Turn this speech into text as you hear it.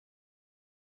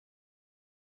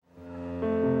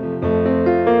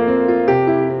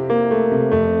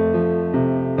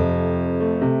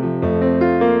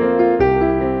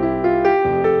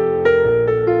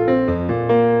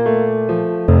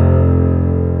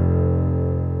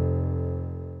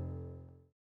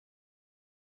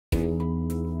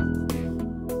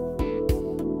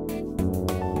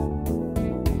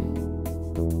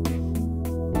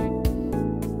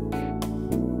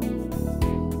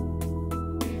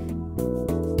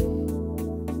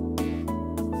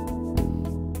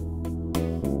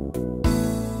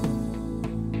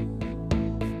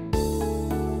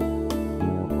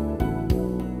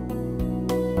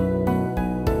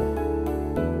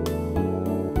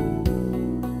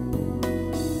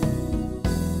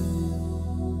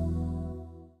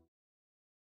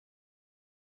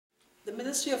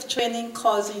Ministry of Training,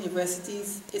 Colleges and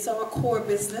Universities, it's our core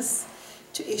business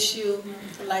to issue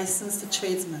a license to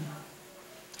tradesmen.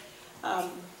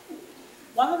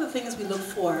 One of the things we look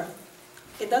for,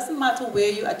 it doesn't matter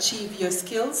where you achieve your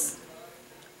skills,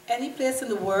 any place in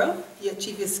the world you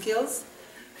achieve your skills,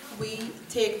 we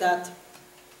take that,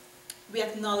 we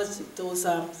acknowledge those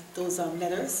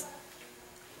letters,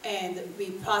 and we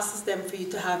process them for you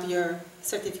to have your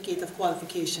certificate of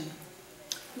qualification.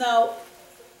 Now,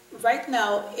 right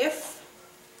now, if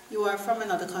you are from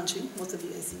another country, most of you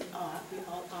I see are, we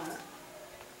all are,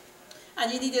 and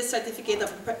you need a certificate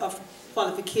of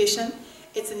qualification,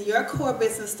 it's in your core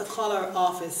business to call our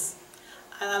office.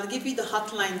 And I'll give you the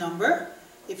hotline number,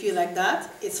 if you like that.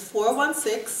 It's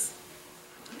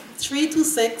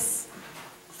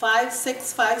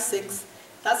 416-326-5656.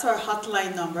 That's our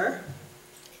hotline number.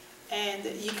 And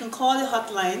you can call the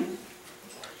hotline,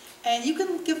 and you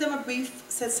can give them a brief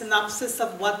synopsis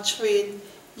of what trade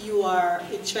you are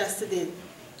interested in.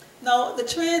 Now, the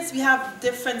trades, we have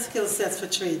different skill sets for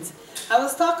trades. I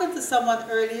was talking to someone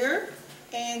earlier,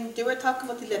 and they were talking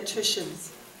about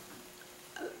electricians.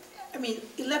 I mean,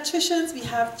 electricians, we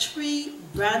have 3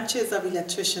 branches of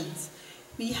electricians.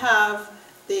 We have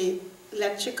the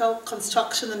electrical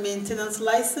construction and maintenance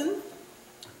license,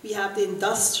 we have the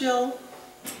industrial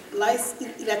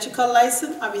electrical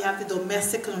license, and we have the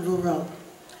domestic and rural.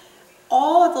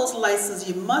 All of those licenses,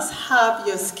 you must have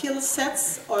your skill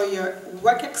sets or your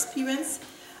work experience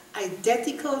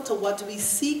identical to what we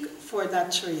seek for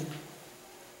that trade.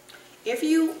 If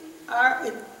you are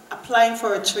applying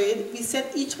for a trade, we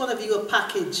send each one of you a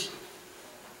package.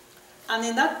 And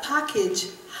in that package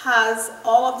has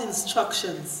all of the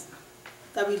instructions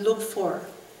that we look for.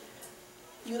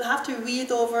 You'll have to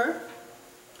read over,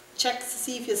 check to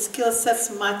see if your skill sets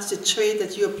match the trade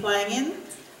that you're applying in,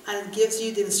 and it gives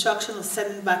you the instruction of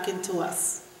sending back into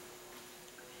us.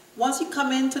 Once you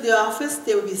come into the office,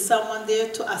 there will be someone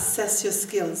there to assess your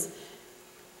skills.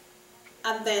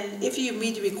 And then if you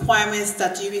meet the requirements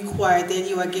that you require, then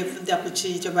you are given the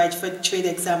opportunity to write for the trade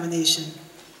examination.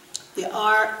 There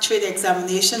are trade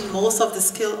examination. Most of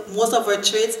our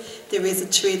trades, there is a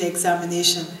trade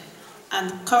examination.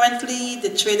 And currently the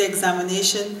trade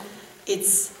examination,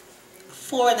 it's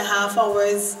 4.5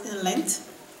 hours in length.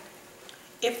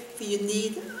 If you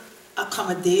need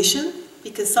accommodation,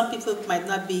 because some people might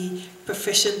not be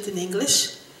proficient in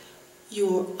English,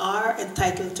 you are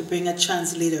entitled to bring a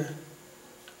translator.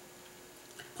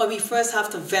 But we first have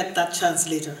to vet that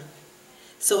translator.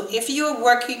 So if you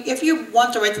want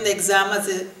to write an exam as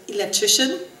an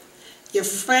electrician, your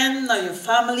friend or your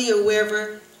family or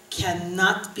wherever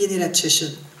cannot be an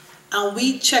electrician. And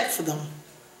we check for them.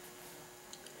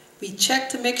 We check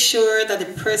to make sure that the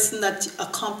person that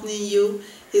accompanying you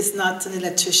is not an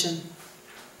electrician.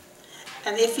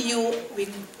 And if you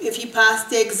pass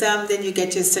the exam, then you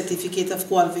get your certificate of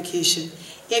qualification.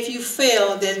 If you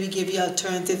fail, then we give you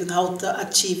alternative on how to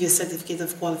achieve your certificate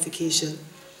of qualification.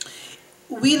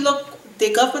 The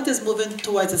government is moving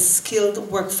towards a skilled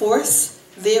workforce.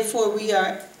 Therefore, we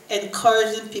are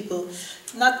encouraging people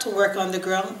not to work on the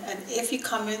ground. And if you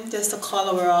come in, just to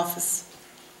call our office.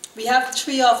 We have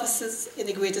 3 offices in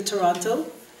the Greater Toronto.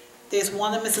 There's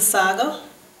one in Mississauga,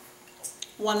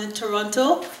 one in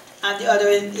Toronto, and the other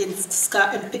in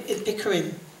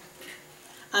Pickering.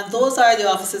 And those are the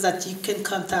offices that you can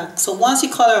contact. So once you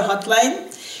call our hotline,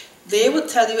 they will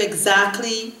tell you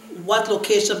exactly what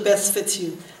location best fits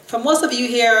you. For most of you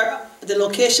here, the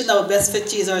location that will best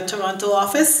fit you is our Toronto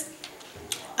office.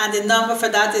 And the number for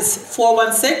that is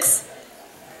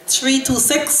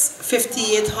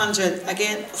 416-326-5800.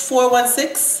 Again,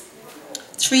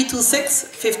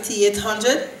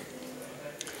 416-326-5800.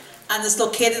 And it's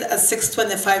located at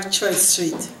 625 Church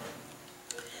Street.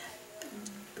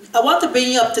 I want to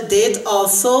bring you up to date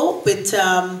also with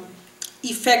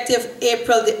effective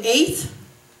April the 8th.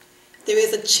 There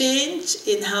is a change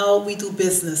in how we do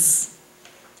business.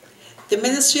 The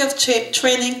Ministry of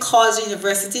Training, Colleges and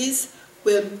Universities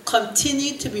will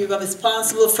continue to be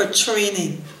responsible for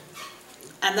training.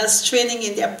 And that's training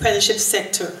in the apprenticeship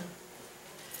sector.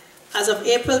 As of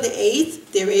April the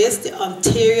 8th, there is the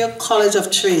Ontario College of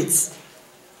Trades.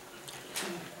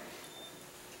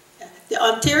 The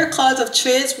Ontario College of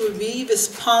Trades will be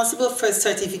responsible for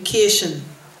certification.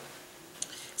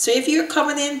 So if you're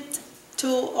coming in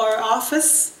to our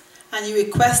office and you're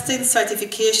requesting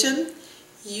certification,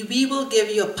 we will give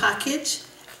you a package,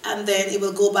 and then it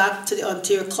will go back to the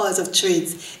Ontario College of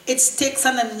Trades. It takes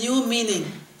on a new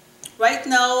meaning. Right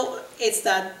now, it's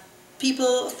that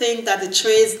people think that the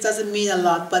trades doesn't mean a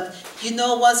lot, but you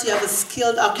know, once you have a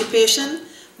skilled occupation,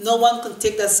 no one can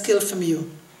take that skill from you.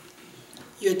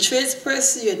 You're a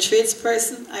tradesperson, you're a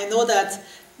tradesperson. I know that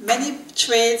many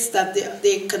trades that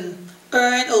they can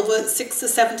earn over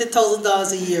 $60,000 to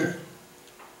 $70,000 a year.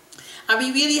 And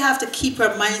we really have to keep our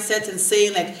mindset in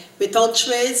saying, like, without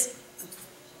trades,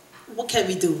 what can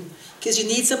we do? Because you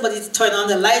need somebody to turn on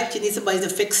the light, you need somebody to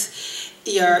fix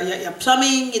your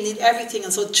plumbing, you need everything.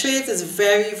 And so trades is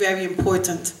very, very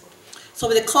important. So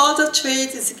with the College of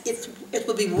Trades, it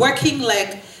will be working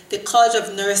like the College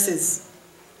of Nurses.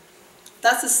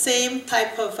 That's the same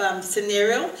type of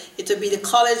scenario. It will be the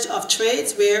College of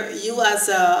Trades, where you as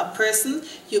a person,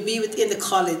 you'll be within the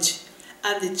college.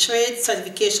 And the trade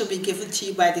certification will be given to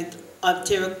you by the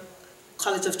Ontario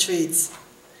College of Trades.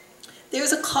 There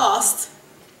is a cost.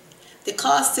 The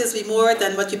cost is more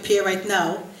than what you pay right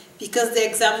now, because the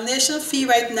examination fee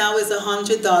right now is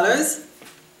 $100.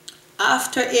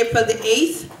 After April the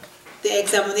 8th, the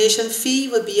examination fee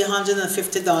will be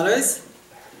 $150.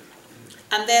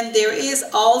 And then there is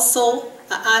also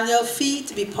an annual fee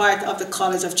to be part of the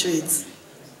College of Trades.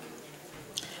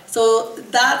 So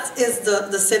that is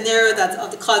the scenario that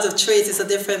of the College of Trades is a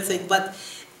different thing. But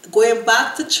going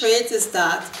back to trades is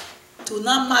that do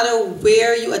not matter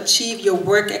where you achieve your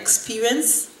work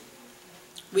experience,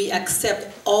 we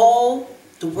accept all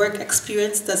the work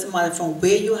experience, doesn't matter from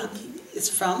where you is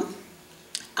from,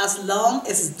 as long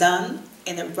as it's done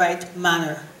in the right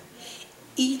manner.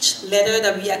 Each letter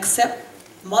that we accept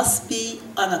must be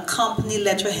on a company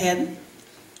letterhead,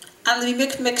 and we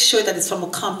make sure that it's from a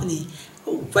company.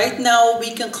 Right now,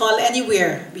 we can call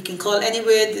anywhere. We can call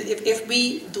anywhere. If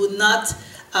we do not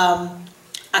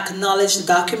acknowledge the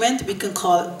document, we can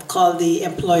call the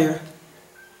employer.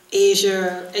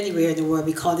 Asia, anywhere in the world,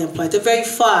 we call the employer to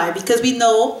verify, because we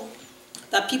know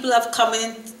that people have come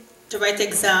in to write the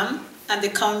exam and they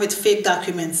come with fake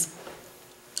documents.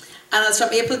 And as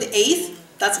from April the 8th,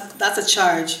 that's a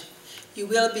charge. You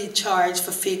will be charged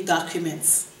for fake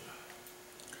documents.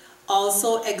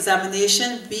 Also,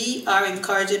 examination, we are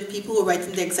encouraging people who are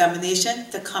writing the examination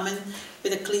to come in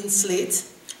with a clean slate.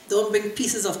 Don't bring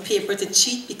pieces of paper to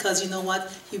cheat, because you know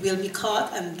what, you will be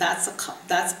caught, and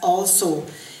that's also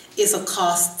is a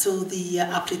cost to the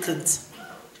applicant.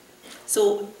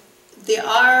 So there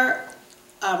are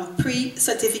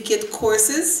pre-certificate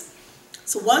courses.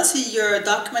 So once your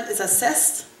document is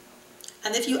assessed,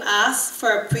 and if you ask for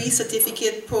a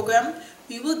pre-certificate program,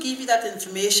 we will give you that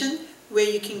information where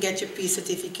you can get your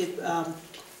pre-certificate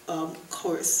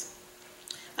course.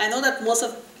 I know that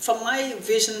from my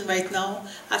vision right now,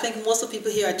 I think most of the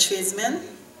people here are tradesmen.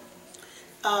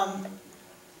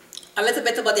 A little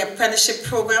bit about the apprenticeship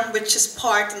program, which is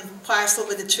part and parcel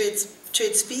with the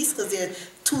trades piece, because there are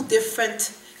two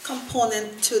different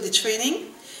components to the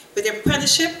training. With the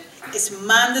apprenticeship, it's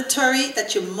mandatory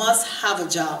that you must have a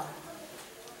job.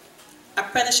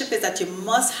 Apprenticeship is that you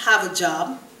must have a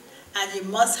job, and you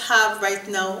must have right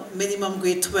now minimum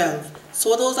grade 12.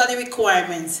 So those are the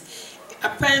requirements.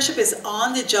 Apprenticeship is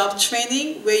on-the-job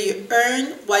training where you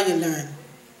earn while you learn.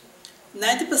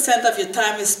 90% of your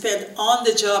time is spent on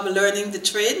the job learning the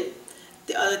trade.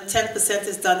 The other 10%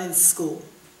 is done in school.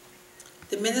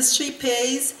 The ministry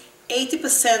pays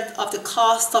 80% of the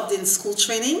cost of the in-school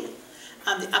training,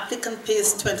 and the applicant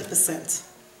pays 20%.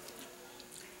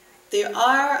 There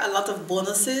are a lot of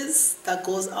bonuses that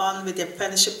goes on with the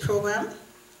apprenticeship program.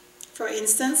 For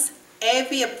instance,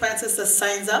 every apprentice that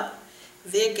signs up,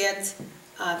 they get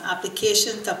an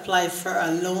application to apply for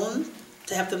a loan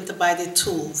to help them to buy their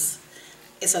tools.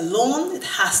 It's a loan, it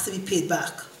has to be paid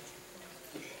back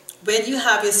when you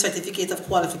have your certificate of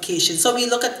qualification. So we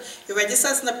look at, you register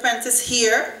as an apprentice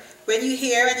here. When you're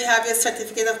here and you have your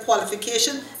certificate of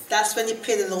qualification, that's when you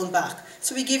pay the loan back.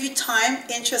 So we give you time,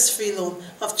 interest-free loan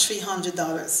of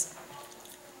 $300.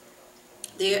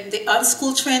 The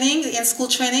on-school training, the in-school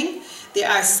training, there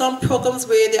are some programs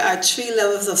where there are 3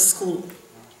 levels of school.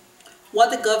 What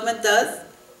the government does,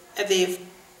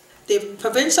 the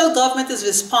provincial government is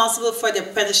responsible for the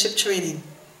apprenticeship training.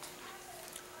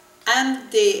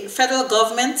 And the federal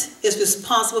government is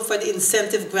responsible for the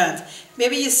incentive grant.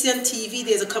 Maybe you see on TV,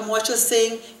 there's a commercial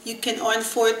saying you can earn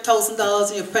 $4,000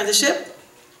 in your apprenticeship.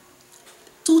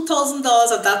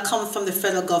 $2,000 of that comes from the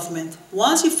federal government.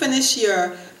 Once you finish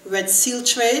your Red Seal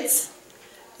trades,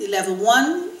 the level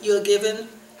 1, you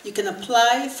can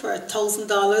apply for a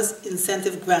 $1,000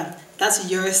 incentive grant. That's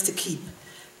yours to keep.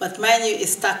 But mind you,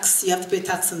 it's tax. You have to pay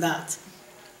tax on that.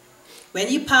 When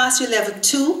you pass your level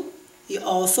 2, you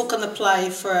also can apply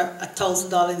for a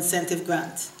 $1,000 incentive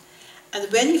grant.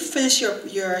 And when you finish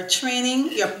your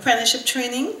training, your apprenticeship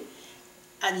training,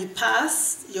 and you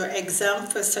pass your exam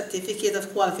for certificate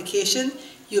of qualification,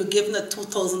 you're given a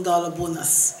 $2,000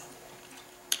 bonus.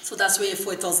 So that's where your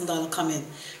 $4,000 come in.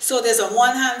 So there's on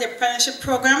one hand the apprenticeship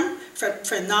program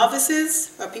for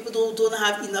novices or people who don't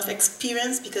have enough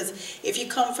experience, because if you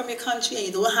come from your country and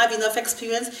you don't have enough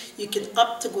experience, you can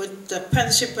opt to go to the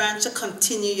apprenticeship branch to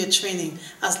continue your training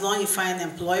as long as you find an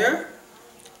employer.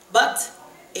 But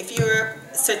if you're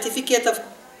a certificate of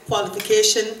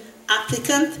qualification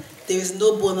applicant, there is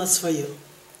no bonus for you.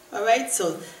 All right,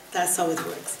 so that's how it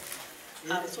works.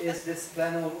 Is this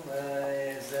plan only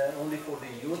for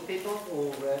the youth people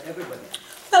or everybody?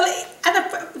 Well,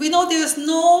 we know there is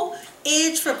no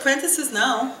age for apprentices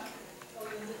now.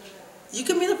 You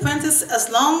can be an apprentice as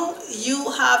long as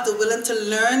you have the willing to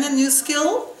learn a new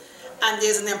skill and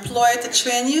there's an employer to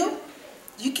train you.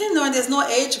 You can learn. There's no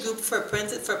age group for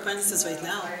apprentices right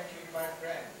now.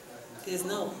 There's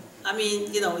no. I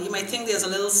mean, you know, you might think there's a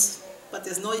little, but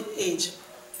there's no age.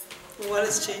 The world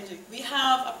is changing. We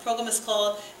have a program, it's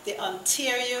called the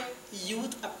Ontario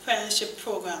Youth Apprenticeship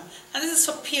Program. And this is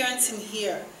for parents in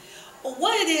here. But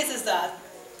what it is that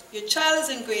your child is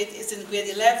in grade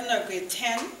 11 or grade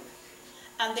 10,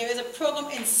 and there is a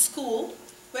program in school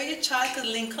where your child can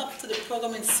link up to the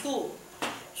program in school.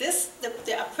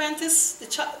 The apprentice,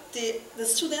 the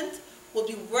student will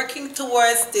be working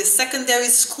towards the secondary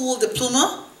school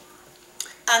diploma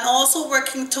and also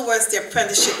working towards the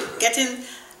apprenticeship, getting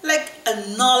like a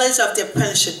knowledge of the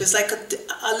apprenticeship. It's like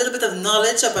a little bit of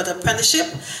knowledge about apprenticeship,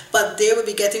 but they will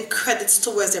be getting credits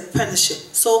towards the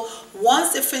apprenticeship. So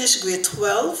once they finish grade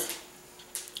 12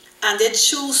 and they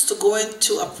choose to go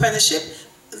into apprenticeship,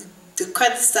 the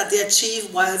credits that they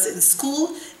achieve while in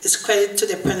school is credited to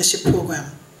the apprenticeship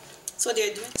program. So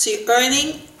you're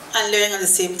earning and learning at the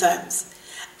same times.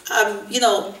 You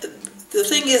know, the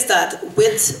thing is that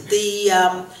with the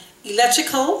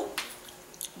electrical,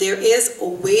 there is a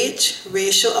wage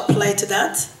ratio applied to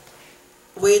that,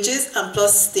 wages, and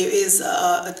plus there is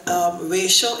a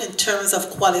ratio in terms of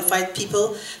qualified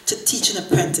people to teach an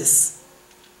apprentice.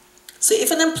 So if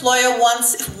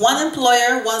one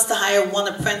employer wants to hire one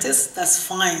apprentice, that's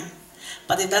fine.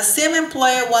 But if that same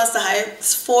employer wants to hire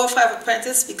 4 or 5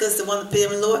 apprentices because they want to pay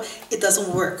them lower, it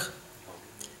doesn't work.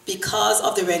 Because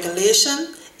of the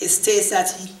regulation, it states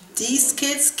that these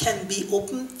kids can be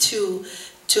open to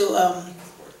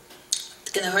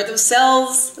can hurt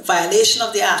themselves, violation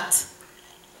of the act.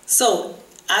 So,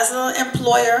 as an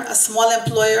employer, a small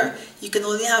employer, you can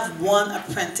only have 1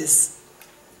 apprentice.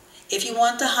 If you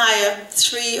want to hire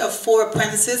 3 or 4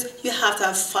 apprentices, you have to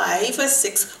have 5 or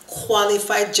 6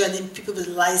 qualified journeyman people with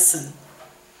license.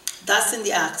 That's in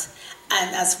the act.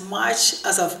 And as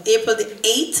of April the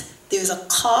 8th, there is a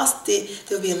cost. There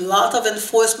will be a lot of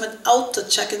enforcement out to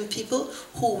checking people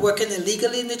who are working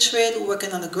illegally in the trade, who are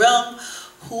working on the ground,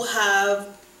 who have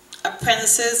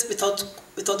apprentices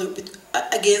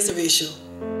against the ratio.